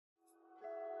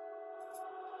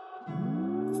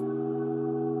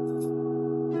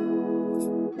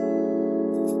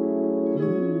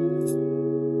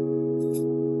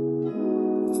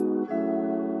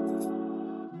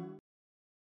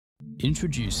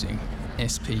Introducing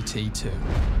SPT2,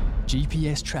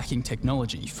 GPS tracking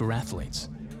technology for athletes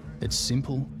that's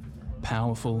simple,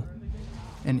 powerful,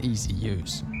 and easy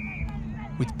use.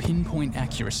 With pinpoint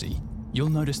accuracy, you'll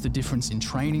notice the difference in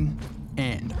training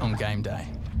and on game day.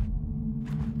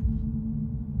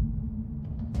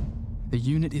 The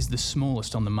unit is the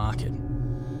smallest on the market,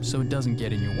 so it doesn't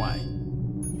get in your way.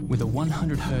 With a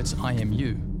 100 Hz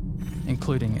IMU,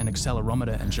 including an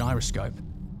accelerometer and gyroscope,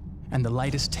 and the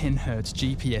latest 10 Hz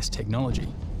GPS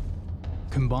technology,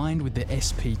 combined with the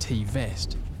SPT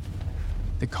vest,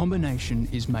 the combination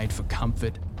is made for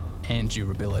comfort and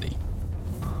durability.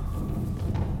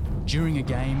 During a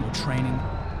game or training,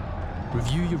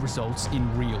 review your results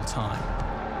in real time.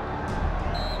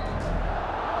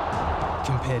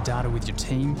 Compare data with your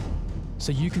team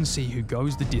so you can see who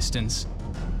goes the distance,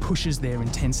 pushes their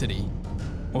intensity,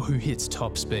 or who hits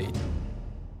top speed.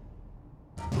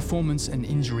 Performance and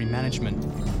injury management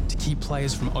to keep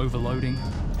players from overloading,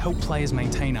 help players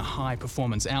maintain a high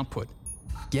performance output,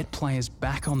 get players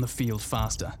back on the field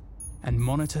faster, and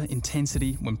monitor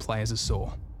intensity when players are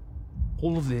sore.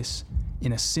 All of this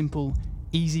in a simple,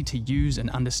 easy to use and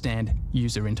understand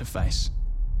user interface.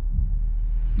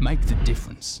 Make the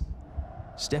difference.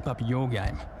 Step up your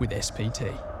game with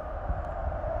SPT.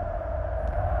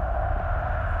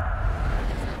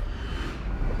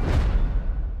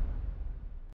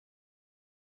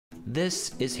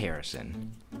 This is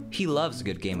Harrison. He loves a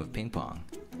good game of ping pong.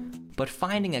 But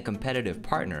finding a competitive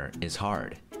partner is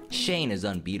hard. Shane is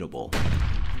unbeatable.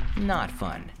 Not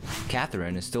fun.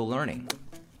 Catherine is still learning.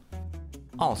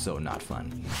 Also not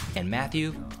fun. And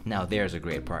Matthew, now there's a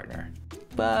great partner.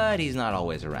 But he's not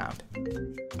always around.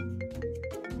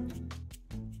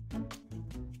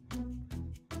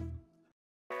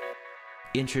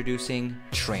 Introducing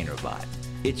TrainerBot.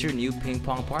 It's your new ping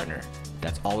pong partner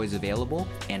that's always available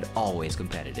and always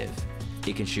competitive.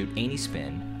 It can shoot any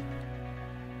spin,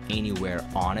 anywhere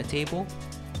on a table,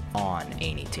 on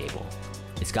any table.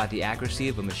 It's got the accuracy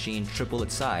of a machine triple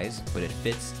its size, but it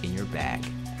fits in your bag.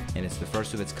 And it's the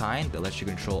first of its kind that lets you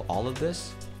control all of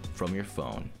this from your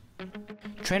phone.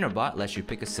 TrainerBot lets you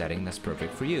pick a setting that's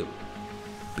perfect for you.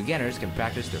 Beginners can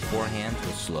practice their forehands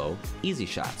with slow, easy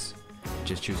shots.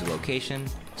 Just choose a location,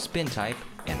 spin type,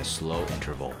 and a slow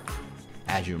interval.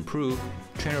 As you improve,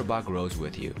 TrainerBot grows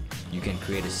with you. You can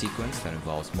create a sequence that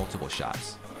involves multiple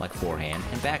shots, like forehand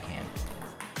and backhand.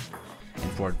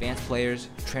 And for advanced players,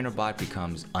 TrainerBot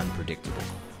becomes unpredictable.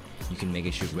 You can make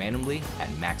it shoot randomly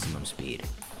at maximum speed.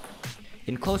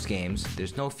 In close games,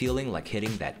 there's no feeling like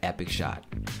hitting that epic shot.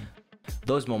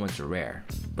 Those moments are rare,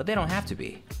 but they don't have to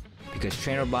be, because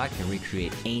TrainerBot can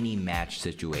recreate any match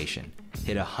situation.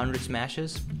 Hit 100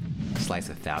 smashes, slice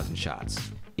 1,000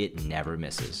 shots. It never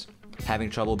misses.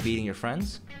 Having trouble beating your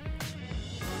friends?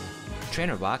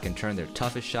 TrainerBot can turn their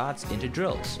toughest shots into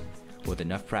drills. With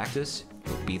enough practice,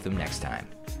 you'll beat them next time.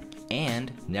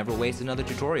 And never waste another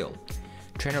tutorial.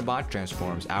 TrainerBot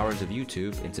transforms hours of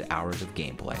YouTube into hours of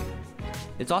gameplay.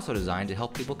 It's also designed to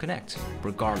help people connect,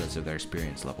 regardless of their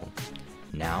experience level.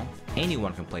 Now,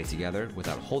 anyone can play together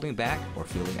without holding back or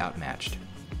feeling outmatched.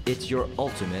 It's your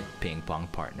ultimate ping pong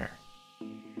partner.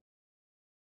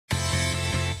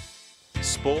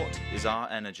 Sport is our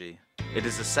energy. It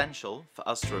is essential for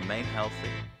us to remain healthy,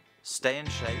 stay in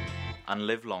shape, and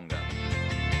live longer.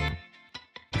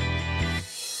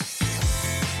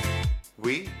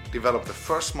 We developed the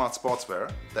first smart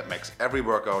sportswear that makes every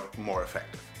workout more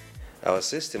effective. Our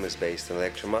system is based on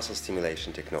electromuscle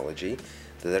stimulation technology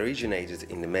that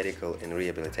originated in the medical and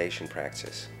rehabilitation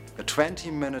practice. A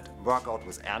 20-minute workout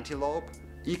with Antelope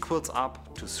equals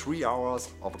up to 3 hours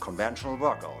of a conventional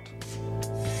workout.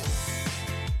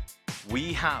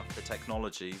 We have the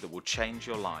technology that will change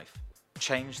your life,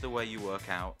 change the way you work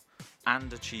out,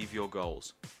 and achieve your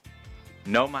goals.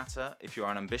 No matter if you're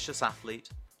an ambitious athlete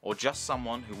or just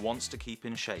someone who wants to keep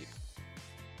in shape.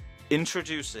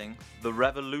 Introducing the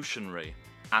revolutionary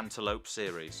Antelope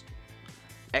series.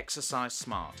 Exercise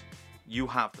smart. You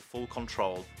have the full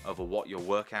control over what your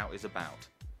workout is about.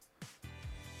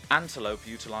 Antelope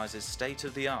utilizes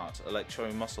state-of-the-art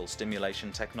electromuscle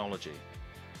stimulation technology,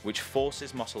 which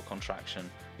forces muscle contraction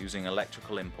using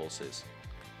electrical impulses.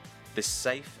 This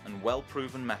safe and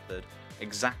well-proven method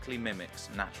exactly mimics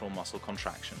natural muscle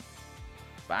contraction.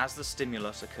 But as the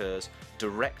stimulus occurs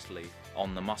directly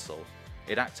on the muscle,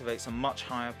 it activates a much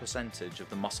higher percentage of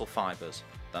the muscle fibers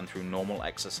than through normal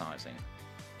exercising.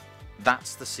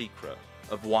 That's the secret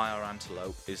of why our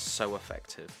Antelope is so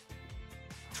effective.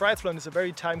 Triathlon is a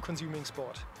very time-consuming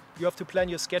sport. You have to plan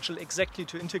your schedule exactly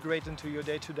to integrate into your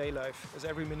day-to-day life, as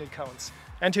every minute counts.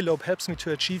 Antelope helps me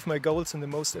to achieve my goals in the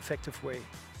most effective way.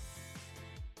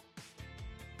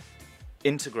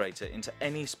 Integrate it into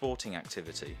any sporting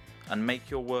activity and make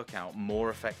your workout more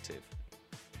effective.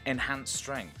 Enhance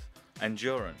strength,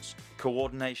 endurance,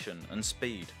 coordination and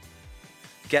speed.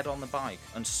 Get on the bike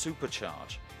and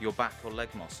supercharge your back or leg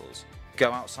muscles.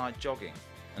 Go outside jogging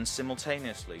and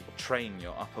simultaneously train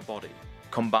your upper body.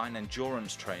 Combine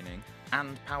endurance training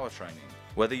and power training.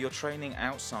 Whether you're training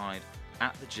outside,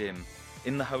 at the gym,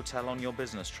 in the hotel on your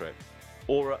business trip,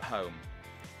 or at home,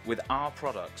 with our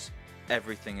products,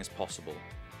 everything is possible.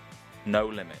 No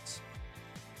limits.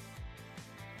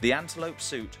 The Antelope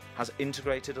suit has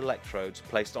integrated electrodes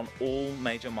placed on all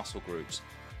major muscle groups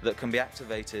that can be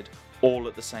activated all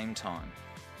at the same time.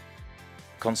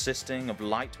 Consisting of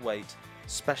lightweight,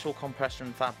 special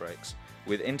compression fabrics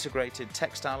with integrated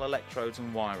textile electrodes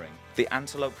and wiring, the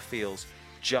Antelope feels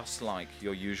just like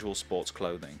your usual sports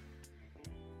clothing.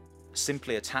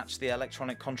 Simply attach the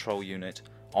electronic control unit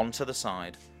onto the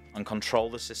side and control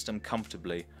the system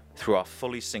comfortably through our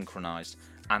fully synchronized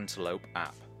Antelope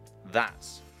app.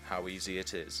 That's how easy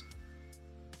it is.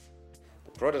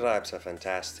 The prototypes are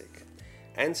fantastic.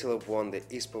 Antelope won the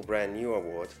ISPO Brand New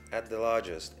Award at the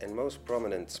largest and most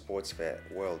prominent sports fair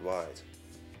worldwide.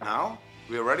 Now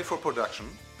we are ready for production.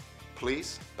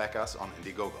 Please back us on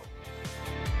Indiegogo.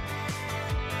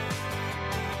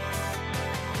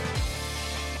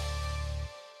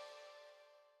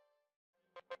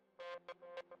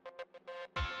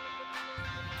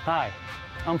 Hi,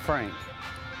 I'm Frank.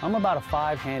 I'm about a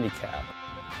 5 handicap.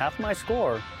 Half my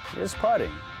score is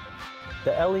putting.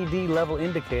 The LED level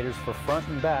indicators for front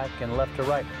and back and left to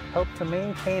right help to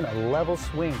maintain a level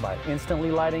swing by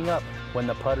instantly lighting up when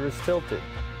the putter is tilted.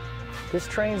 This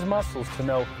trains muscles to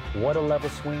know what a level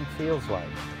swing feels like.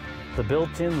 The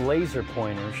built-in laser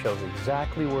pointer shows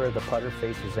exactly where the putter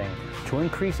face is aimed. To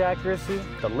increase accuracy,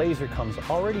 the laser comes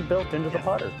already built into the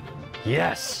putter.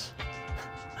 Yes!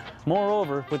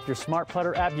 Moreover, with your Smart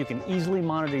Putter app, you can easily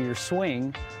monitor your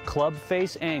swing, club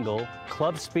face angle,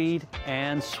 club speed,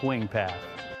 and swing path.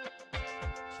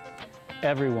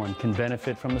 Everyone can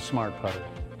benefit from the Smart Putter,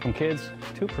 from kids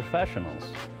to professionals.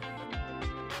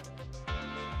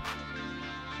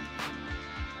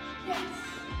 Yes.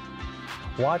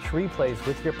 Watch replays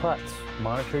with your putts,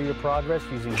 monitor your progress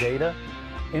using data,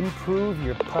 improve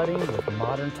your putting with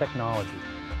modern technology.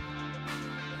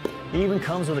 It even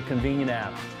comes with a convenient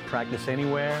app. Practice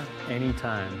anywhere,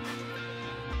 anytime.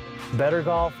 Better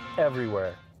golf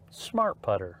everywhere. Smart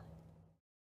Putter.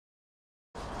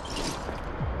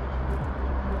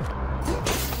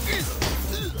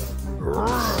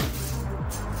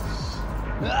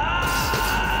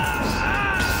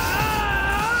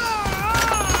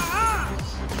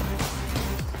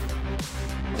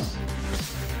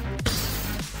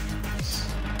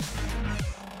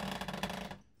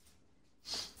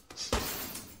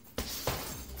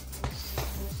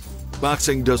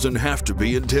 Boxing doesn't have to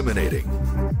be intimidating.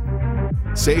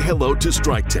 Say hello to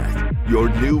StrikeTech, your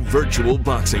new virtual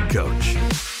boxing coach.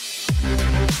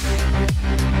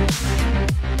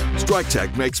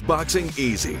 StrikeTech makes boxing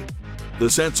easy. The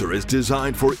sensor is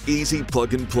designed for easy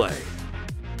plug and play.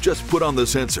 Just put on the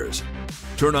sensors,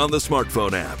 turn on the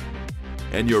smartphone app,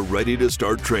 and you're ready to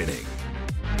start training.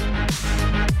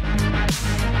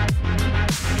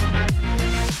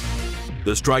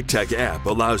 The StrikeTech app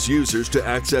allows users to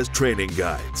access training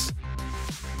guides.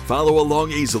 Follow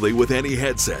along easily with any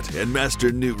headset and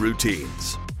master new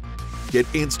routines. Get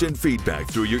instant feedback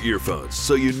through your earphones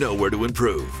so you know where to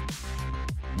improve.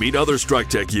 Meet other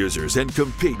StrikeTech users and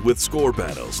compete with score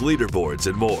battles, leaderboards,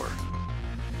 and more.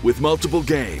 With multiple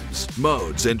games,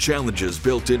 modes, and challenges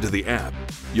built into the app,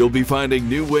 you'll be finding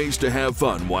new ways to have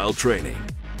fun while training.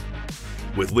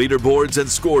 With leaderboards and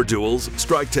score duels,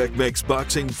 StrikeTech makes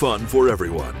boxing fun for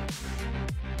everyone.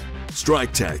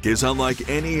 StrikeTech is unlike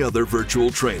any other virtual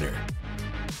trainer.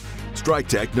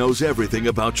 StrikeTech knows everything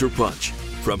about your punch,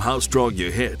 from how strong you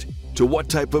hit to what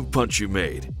type of punch you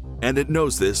made, and it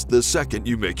knows this the second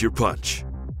you make your punch.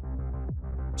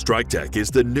 StrikeTech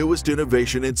is the newest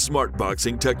innovation in smart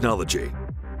boxing technology.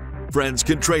 Friends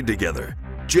can train together,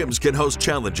 gyms can host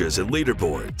challenges and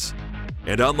leaderboards,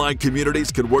 and online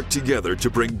communities can work together to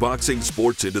bring boxing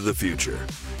sports into the future.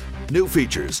 New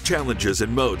features, challenges,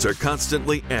 and modes are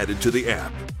constantly added to the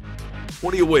app.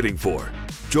 What are you waiting for?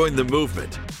 Join the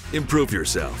movement, improve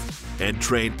yourself, and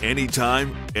train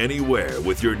anytime, anywhere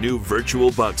with your new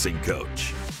virtual boxing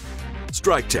coach.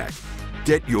 StrikeTech.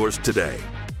 Get yours today.